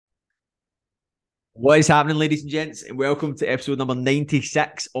What is happening, ladies and gents, and welcome to episode number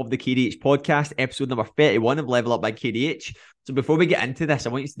 96 of the KDH podcast, episode number 31 of Level Up by KDH. So before we get into this, I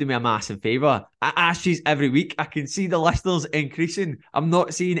want you to do me a massive favour. I ask you every week, I can see the listeners increasing. I'm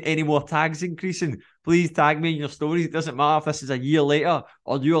not seeing any more tags increasing. Please tag me in your stories. It doesn't matter if this is a year later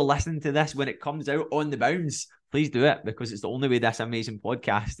or you're listening to this when it comes out on the bounce. Please do it, because it's the only way this amazing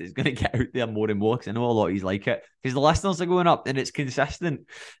podcast is going to get out there more and more, because I know a lot of you like it, because the listeners are going up and it's consistent.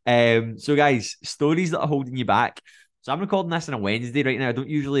 So guys, stories that are holding you back. So I'm recording this on a Wednesday right now. I don't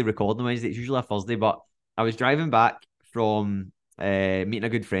usually record on Wednesday. It's usually a Thursday, but I was driving back from meeting a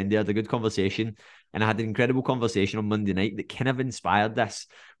good friend there, had a good conversation, and I had an incredible conversation on Monday night that kind of inspired this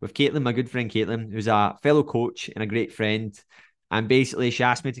with Caitlin, my good friend Caitlin, who's a fellow coach and a great friend. And basically she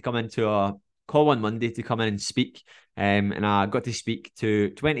asked me to come into a call on Monday to come in and speak. And I got to speak to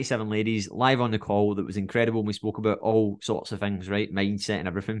 27 ladies live on the call. That was incredible. We spoke about all sorts of things, right? Mindset and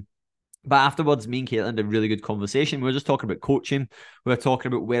everything. But afterwards, me and Caitlin had a really good conversation. We were just talking about coaching. We were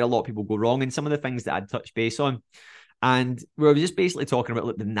talking about where a lot of people go wrong and some of the things that I'd touched base on. And we were just basically talking about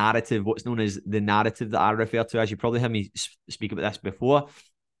like the narrative, what's known as the narrative that I refer to as. You probably heard me speak about this before.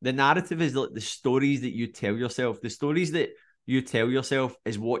 The narrative is like the stories that you tell yourself. The stories that you tell yourself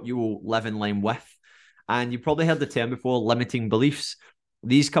is what you will live in line with. And you probably heard the term before, limiting beliefs.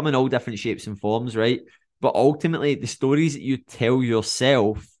 These come in all different shapes and forms, right? But ultimately, the stories that you tell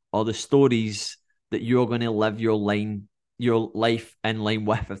yourself are the stories that you're going to live your life in line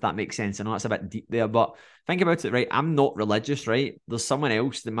with, if that makes sense. I know that's a bit deep there, but think about it, right? I'm not religious, right? There's someone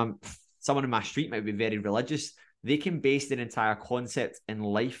else, someone in my street might be very religious. They can base their entire concept in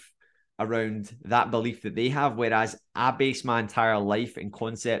life around that belief that they have, whereas I base my entire life and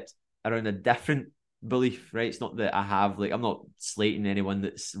concept around a different belief, right? It's not that I have, like, I'm not slating anyone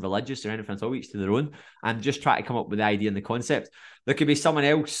that's religious or anything at all, each to their own. I'm just trying to come up with the idea and the concept. There could be someone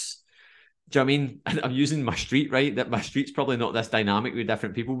else, do you know what I mean? I'm using my street, right? That my street's probably not this dynamic with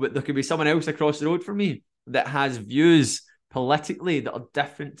different people, but there could be someone else across the road from me that has views politically that are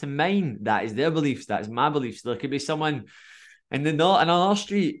different to mine. That is their beliefs. That is my beliefs. There could be someone in another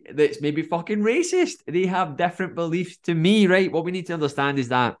street that's maybe fucking racist. They have different beliefs to me, right? What we need to understand is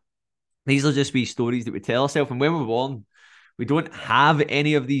that these are just wee stories that we tell ourselves. And when we're born, we don't have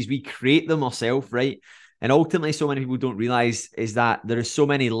any of these. We create them ourselves, right? And ultimately, so many people don't realize is that there are so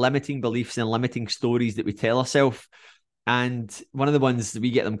many limiting beliefs and limiting stories that we tell ourselves. And one of the ones that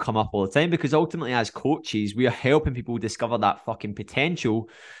we get them come up all the time, because ultimately as coaches, we are helping people discover that fucking potential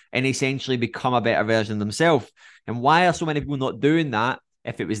and essentially become a better version of themselves. And why are so many people not doing that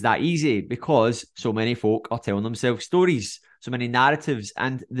if it was that easy? Because so many folk are telling themselves stories, so many narratives,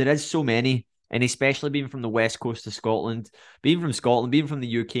 and there is so many. And especially being from the West Coast of Scotland, being from Scotland, being from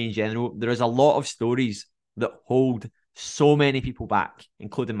the UK in general, there is a lot of stories that hold so many people back,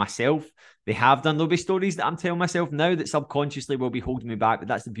 including myself. They have done. There'll be stories that I'm telling myself now that subconsciously will be holding me back. But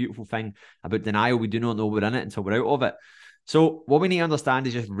that's the beautiful thing about denial. We do not know we're in it until we're out of it. So what we need to understand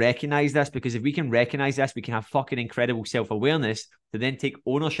is just recognize this, because if we can recognize this, we can have fucking incredible self-awareness to then take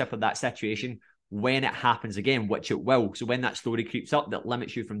ownership of that situation when it happens again, which it will. So when that story creeps up that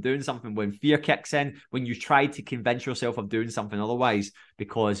limits you from doing something, when fear kicks in, when you try to convince yourself of doing something otherwise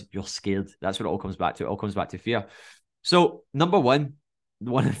because you're scared, that's what it all comes back to. It all comes back to fear. So number one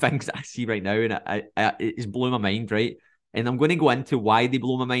of the things that I see right now, and it is blowing my mind, right? And I'm going to go into why they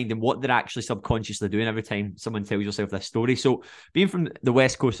blow my mind and what they're actually subconsciously doing every time someone tells yourself this story. So being from the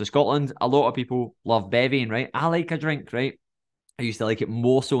West Coast of Scotland, a lot of people love bevying, right? I like a drink, right? I used to like it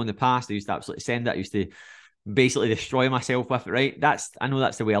more so in the past. I used to absolutely send it. I used to basically destroy myself with it, right? I know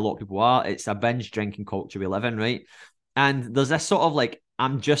that's the way a lot of people are. It's a binge drinking culture we live in, right? And there's this sort of like,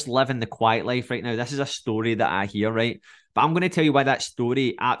 I'm just living the quiet life right now. This is a story that I hear, right? But I'm going to tell you why that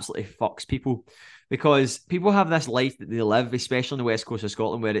story absolutely fucks people. Because people have this life that they live, especially on the West Coast of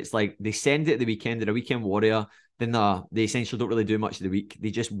Scotland, where it's like they send it at the weekend, they're a weekend warrior, then they essentially don't really do much of the week. They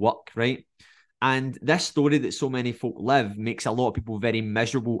just work, right? And this story that so many folk live makes a lot of people very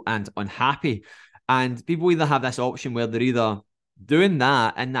miserable and unhappy. And people either have this option where they're either doing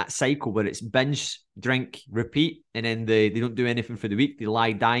that in that cycle where it's binge, drink, repeat, and then they don't do anything for the week. They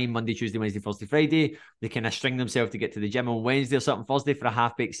lie dying Monday, Tuesday, Wednesday, Thursday, Friday. They kind of string themselves to get to the gym on Wednesday or something, Thursday for a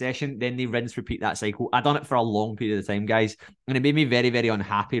half-baked session. Then they rinse, repeat that cycle. I've done it for a long period of time, guys, and it made me very, very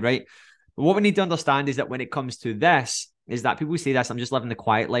unhappy, right? But what we need to understand is that when it comes to this, is that people say this, I'm just living the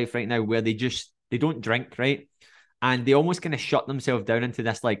quiet life right now, where they don't drink, right? And they almost kind of shut themselves down into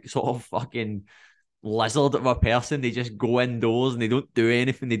this like sort of fucking lizard of a person. They just go indoors and they don't do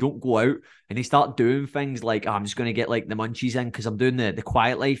anything. They don't go out and they start doing things like, oh, I'm just going to get like the munchies in because I'm doing the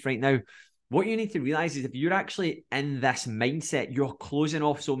quiet life right now. what you need to realize is if you're actually in this mindset, you're closing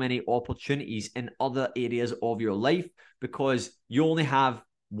off so many opportunities in other areas of your life because you only have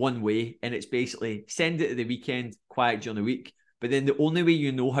one way, and it's basically send it to the weekend, quiet during the week. But then the only way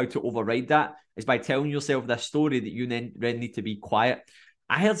you know how to override that is by telling yourself this story that you then need to be quiet.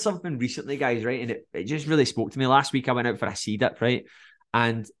 I heard something recently, guys, right? And it just really spoke to me. Last week, I went out for a C-dip, right?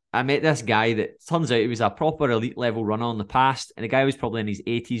 And I met this guy that turns out he was a proper elite level runner in the past. And the guy was probably in his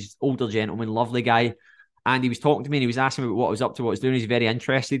 80s, older gentleman, lovely guy. And he was talking to me and he was asking me what I was up to, what I was doing. He's very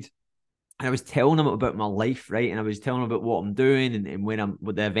interested. And I was telling him about my life, right? And I was telling him about what I'm doing and when I'm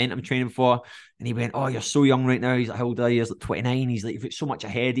with the event I'm training for. And he went, "Oh, you're so young right now." He's like, "How old are you?" He's like 29. He's like, "You've got so much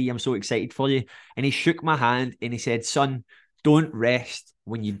ahead of you. I'm so excited for you." And he shook my hand and he said, "Son, don't rest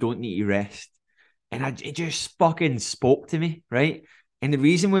when you don't need to rest." And it just fucking spoke to me, right? And the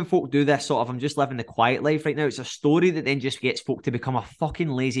reason when folk do this sort of, I'm just living the quiet life right now, it's a story that then just gets folk to become a fucking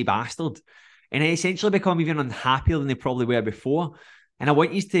lazy bastard. And essentially become even unhappier than they probably were before. And I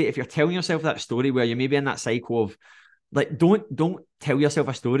want you to, if you're telling yourself that story where you're maybe in that cycle of, like, don't tell yourself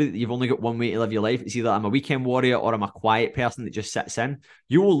a story that you've only got one way to live your life. It's either I'm a weekend warrior or I'm a quiet person that just sits in.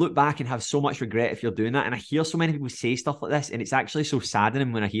 You will look back and have so much regret if you're doing that. And I hear so many people say stuff like this, and it's actually so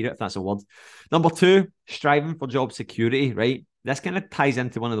saddening when I hear it, if that's a word. Number two, striving for job security, right? This kind of ties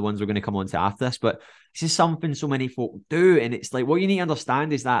into one of the ones we're going to come on to after this, but this is something so many folk do. And it's like, what you need to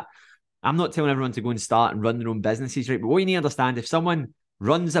understand is that I'm not telling everyone to go and start and run their own businesses, right? But what you need to understand, if someone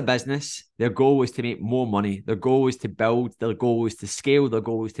runs a business, their goal is to make more money. Their goal is to build. Their goal is to scale. Their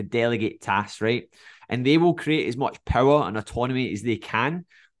goal is to delegate tasks, right? And they will create as much power and autonomy as they can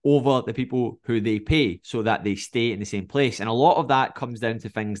over the people who they pay so that they stay in the same place. And a lot of that comes down to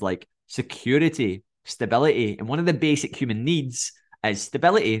things like security, stability. And one of the basic human needs is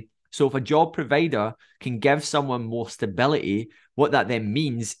stability. So if a job provider can give someone more stability, what that then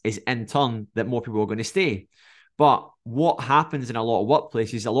means is in turn that more people are going to stay. But what happens in a lot of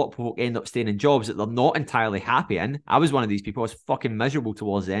workplaces, a lot of people end up staying in jobs that they're not entirely happy in. I was one of these people. I was fucking miserable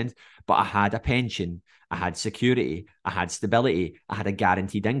towards the end, but I had a pension, I had security, I had stability, I had a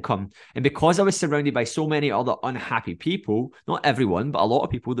guaranteed income. And because I was surrounded by so many other unhappy people, not everyone, but a lot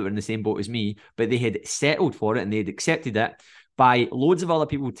of people that were in the same boat as me, but they had settled for it and they had accepted it, by loads of other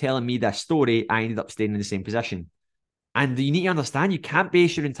people telling me this story, I ended up staying in the same position. And you need to understand, you can't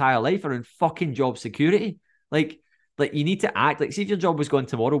base your entire life around fucking job security. Like you need to act like, see if your job was gone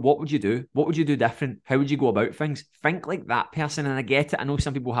tomorrow, what would you do? What would you do different? How would you go about things? Think like that person. And I get it. I know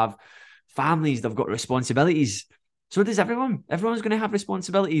some people have families, they've got responsibilities. So does everyone. Everyone's going to have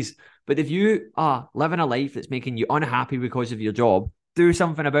responsibilities. But if you are living a life that's making you unhappy because of your job, do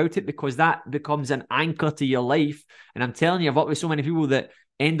something about it, because that becomes an anchor to your life. And I'm telling you, I've worked with so many people that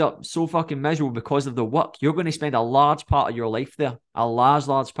end up so fucking miserable because of the work. You're going to spend a large part of your life there, a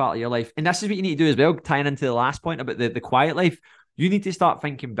large part of your life. And this is what you need to do as well, tying into the last point about the quiet life. You need to start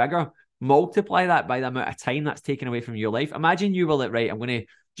thinking bigger. Multiply that by the amount of time that's taken away from your life. Imagine you were like, right, I'm going to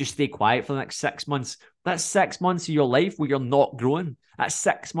just stay quiet for the next 6 months. That's 6 months of your life where you're not growing. That's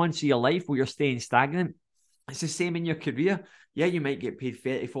 6 months of your life where you're staying stagnant. It's the same in your career. Yeah, you might get paid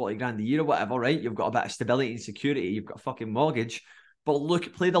 30, 40 grand a year or whatever, right? You've got a bit of stability and security. You've got a fucking mortgage. But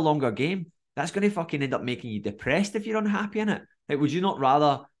look, play the longer game. That's going to fucking end up making you depressed if you're unhappy in it. Like, would you not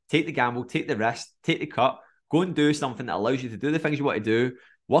rather take the gamble, take the risk, take the cut, go and do something that allows you to do the things you want to do,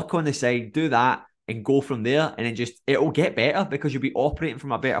 work on the side, do that, and go from there, and then just, it'll get better because you'll be operating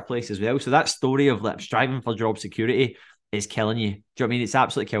from a better place as well. So that story of like striving for job security is killing you. Do you know what I mean? It's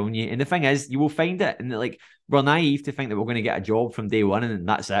absolutely killing you. And the thing is, you will find it. And like, we're naive to think that we're going to get a job from day one and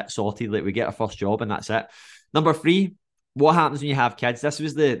that's it, sorted. Like, we get a first job and that's it. Number three, what happens when you have kids? This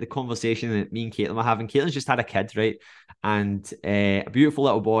was the conversation that me and Caitlin were having. Caitlin's just had a kid, right? And a beautiful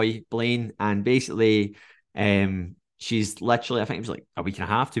little boy, Blaine. And basically, she's literally, I think it was like a week and a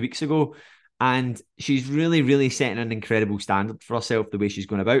half, 2 weeks ago. And she's really, really setting an incredible standard for herself, the way she's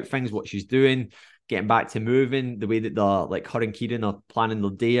going about things, what she's doing, getting back to moving, the way that they're like, her and Kieran are planning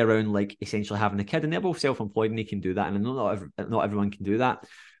their day around like essentially having a kid. And they're both self-employed and they can do that. And I know not everyone can do that.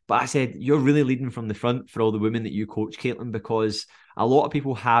 But I said, you're really leading from the front for all the women that you coach, Caitlin, because a lot of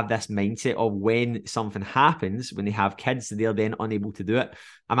people have this mindset of when something happens, when they have kids, they're then unable to do it.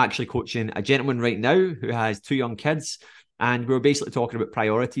 I'm actually coaching a gentleman right now who has 2 young kids, and we're basically talking about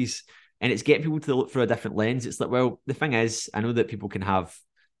priorities. And it's getting people to look through a different lens. It's like, well, the thing is, I know that people can have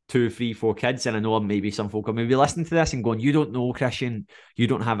 2, 3, 4 kids. And I know maybe some folk are maybe listening to this and going, you don't know, Christian, you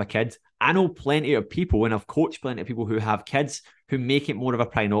don't have a kid. I know plenty of people, and I've coached plenty of people who have kids who make it more of a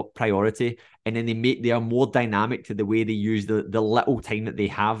priority, and then they are more dynamic to the way they use the little time that they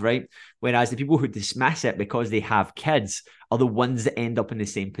have, right? Whereas the people who dismiss it because they have kids are the ones that end up in the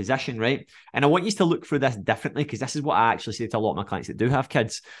same position, right? And I want you to look through this differently, because this is what I actually say to a lot of my clients that do have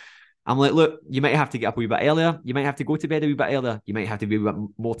kids. I'm like, look, you might have to get up a wee bit earlier. You might have to go to bed a wee bit earlier. You might have to be a bit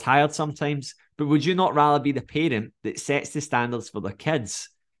more tired sometimes. But would you not rather be the parent that sets the standards for their kids,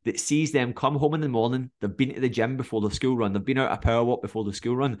 that sees them come home in the morning, they've been to the gym before the school run, they've been out a power walk before the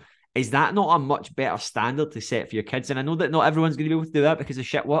school run? Is that not a much better standard to set for your kids? And I know that not everyone's going to be able to do that because of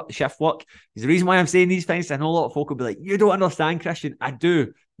shift work. Is the reason why I'm saying these things. I know a lot of folk will be like, you don't understand, Christian. I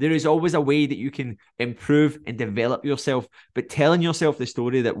do. There is always a way that you can improve and develop yourself, but telling yourself the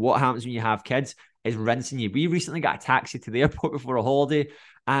story that what happens when you have kids is rinsing you. We recently got a taxi to the airport before a holiday,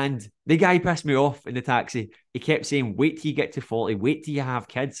 and the guy pissed me off in the taxi. He kept saying, wait till you get to 40, wait till you have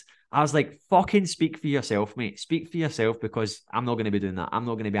kids. I was like, fucking speak for yourself, mate. Speak for yourself, because I'm not going to be doing that. I'm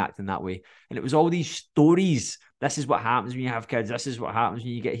not going to be acting that way. And it was all these stories. This is what happens when you have kids. This is what happens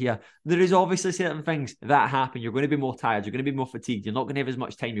when you get here. There is obviously certain things that happen. You're going to be more tired. You're going to be more fatigued. You're not going to have as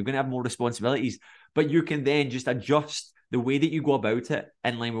much time. You're going to have more responsibilities. But you can then just adjust the way that you go about it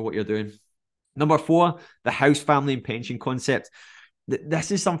in line with what you're doing. Number 4, the house, family, and pension concept.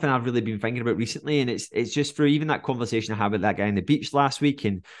 This is something I've really been thinking about recently, and it's just through even that conversation I had with that guy on the beach last week,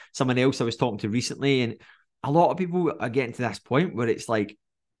 and someone else I was talking to recently, and a lot of people are getting to this point where it's like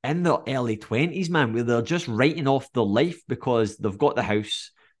in their early 20s, man, where they're just writing off their life because they've got the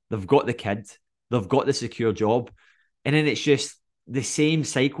house, they've got the kid, they've got the secure job, and then it's just the same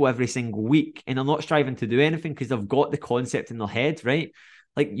cycle every single week, and they're not striving to do anything because they've got the concept in their head, right?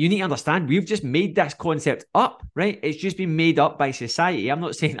 Like, you need to understand, we've just made this concept up, right? It's just been made up by society. I'm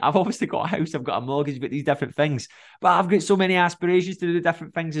not saying, I've obviously got a house, I've got a mortgage, but these different things, but I've got so many aspirations to do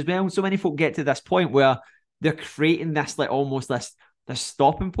different things as well. So many folk get to this point where they're creating this, like, almost this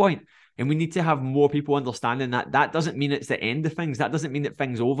stopping point. And we need to have more people understanding that that doesn't mean it's the end of things. That doesn't mean that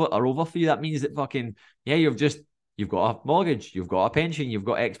things are over for you. That means that fucking, yeah, you've got a mortgage, you've got a pension, you've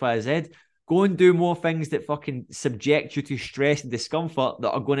got X, Y, Z. Go and do more things that fucking subject you to stress and discomfort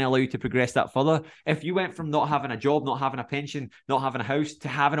that are going to allow you to progress that further. If you went from not having a job, not having a pension, not having a house, to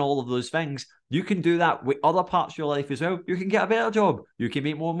having all of those things, you can do that with other parts of your life as well. You can get a better job. You can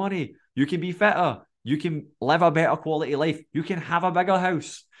make more money. You can be fitter. You can live a better quality life. You can have a bigger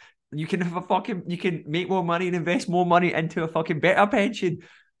house. You can you can make more money and invest more money into a fucking better pension.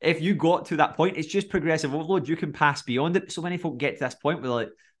 If you got to that point, it's just progressive overload. You can pass beyond it. So many folk get to this point where, like,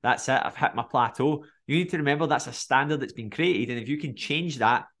 that's it, I've hit my plateau. You need to remember that's a standard that's been created. And if you can change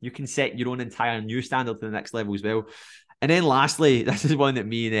that, you can set your own entire new standard to the next level as well. And then lastly, this is one that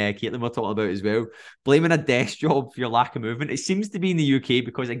me and Caitlin were talking about as well, blaming a desk job for your lack of movement. It seems to be in the UK,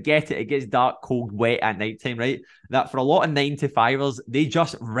 because I get it, it gets dark, cold, wet at night time, right? That for a lot of 9-to-5ers, they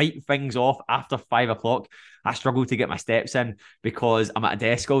just write things off after 5 o'clock. I struggle to get my steps in because I'm at a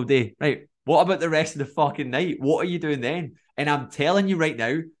desk all day, right? What about the rest of the fucking night? What are you doing then? And I'm telling you right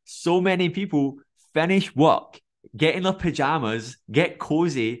now, so many people finish work, get in their pajamas, get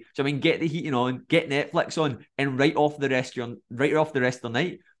cozy. So I mean, get the heating on, get Netflix on, and write off the rest of the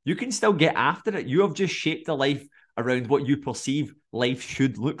night. You can still get after it. You have just shaped a life around what you perceive life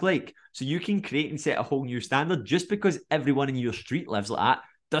should look like. So you can create and set a whole new standard. Just because everyone in your street lives like that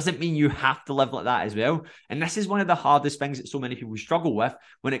doesn't mean you have to live like that as well. And this is one of the hardest things that so many people struggle with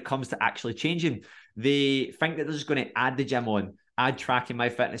when it comes to actually changing. They think that they're just going to add the gym on, add tracking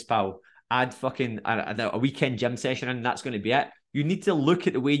MyFitnessPal, add fucking a weekend gym session, and that's going to be it. You need to look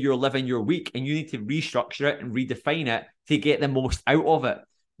at the way you're living your week, and you need to restructure it and redefine it to get the most out of it.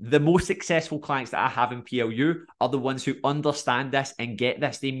 The most successful clients that I have in PLU are the ones who understand this and get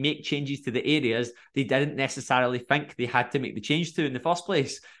this. They make changes to the areas they didn't necessarily think they had to make the change to in the first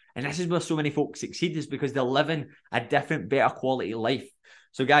place. And this is where so many folks succeed, is because they're living a different, better quality life.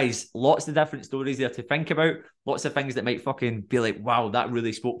 So guys, lots of different stories there to think about. Lots of things that might fucking be like, wow, that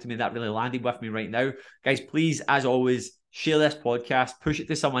really spoke to me. That really landed with me right now. Guys, please, as always, share this podcast. Push it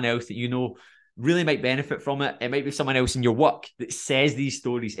to someone else that you know really might benefit from it. It might be someone else in your work that says these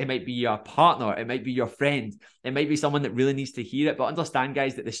stories. It might be your partner. It might be your friend. It might be someone that really needs to hear it. But understand,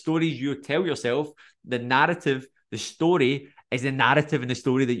 guys, that the stories you tell yourself, the narrative, the story is the narrative and the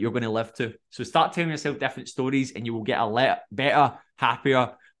story that you're going to live to. So start telling yourself different stories, and you will get a better,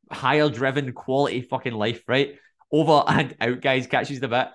 happier, higher driven quality fucking life, right? Over and out, guys. Catch you in a bit.